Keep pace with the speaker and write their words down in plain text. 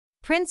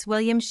Prince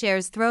William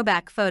shares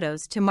throwback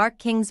photos to mark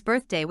King's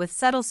birthday with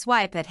subtle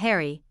swipe at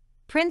Harry.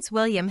 Prince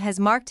William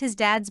has marked his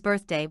dad's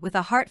birthday with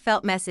a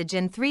heartfelt message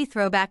and 3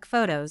 throwback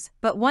photos,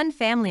 but one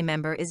family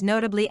member is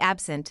notably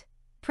absent.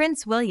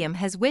 Prince William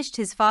has wished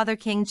his father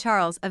King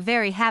Charles a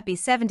very happy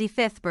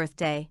 75th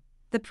birthday.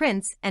 The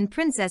Prince and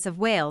Princess of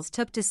Wales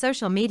took to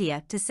social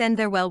media to send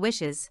their well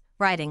wishes,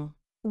 writing,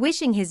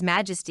 "Wishing His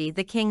Majesty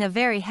the King a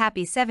very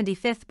happy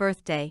 75th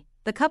birthday."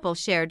 The couple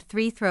shared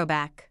 3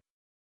 throwback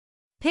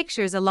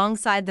pictures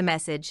alongside the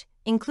message,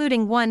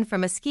 including one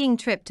from a skiing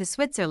trip to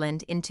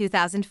Switzerland in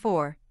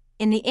 2004.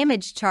 In the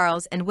image,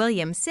 Charles and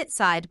William sit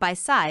side by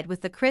side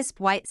with the crisp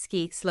white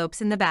ski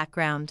slopes in the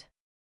background.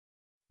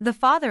 The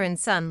father and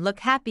son look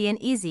happy and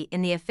easy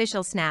in the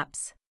official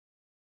snaps.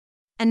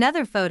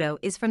 Another photo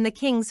is from the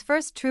King's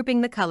first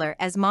Trooping the Colour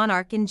as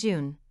monarch in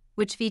June,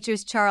 which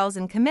features Charles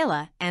and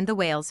Camilla and the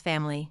Wales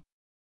family.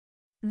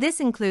 This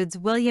includes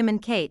William and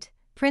Kate,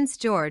 Prince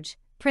George,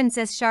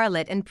 Princess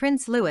Charlotte and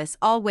Prince Louis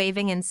all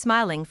waving and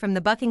smiling from the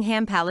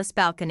Buckingham Palace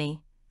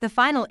balcony. The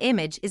final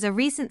image is a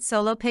recent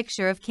solo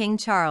picture of King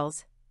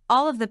Charles.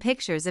 All of the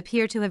pictures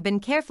appear to have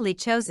been carefully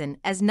chosen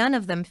as none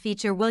of them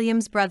feature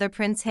William's brother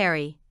Prince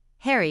Harry.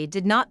 Harry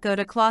did not go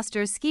to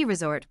Gloucester's ski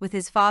resort with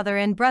his father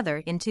and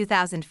brother in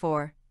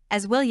 2004,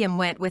 as William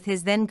went with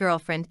his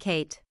then-girlfriend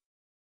Kate.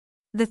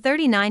 The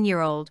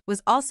 39-year-old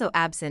was also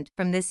absent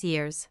from this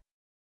year's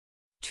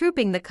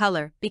Trooping the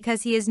Colour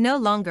because he is no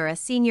longer a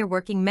senior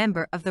working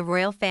member of the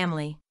royal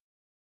family.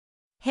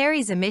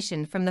 Harry's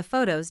omission from the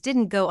photos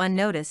didn't go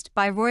unnoticed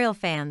by royal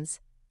fans,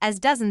 as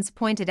dozens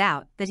pointed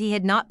out that he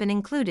had not been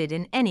included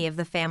in any of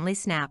the family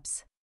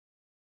snaps.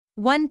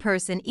 One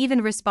person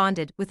even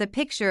responded with a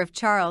picture of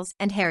Charles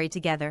and Harry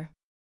together.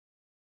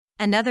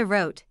 Another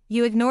wrote,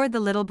 "You ignored the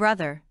little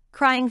brother,"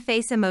 crying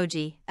face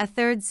emoji. A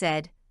third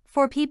said,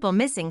 "4 people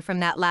missing from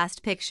that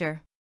last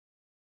picture."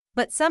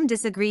 But some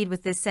disagreed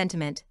with this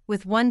sentiment,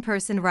 with one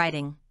person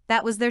writing,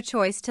 "That was their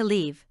choice to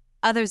leave."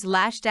 Others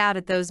lashed out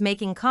at those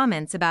making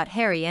comments about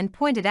Harry and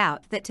pointed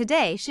out that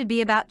today should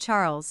be about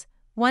Charles.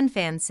 One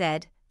fan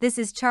said, "This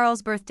is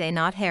Charles' birthday,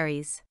 not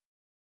Harry's.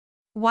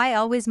 Why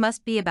always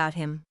must be about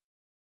him?"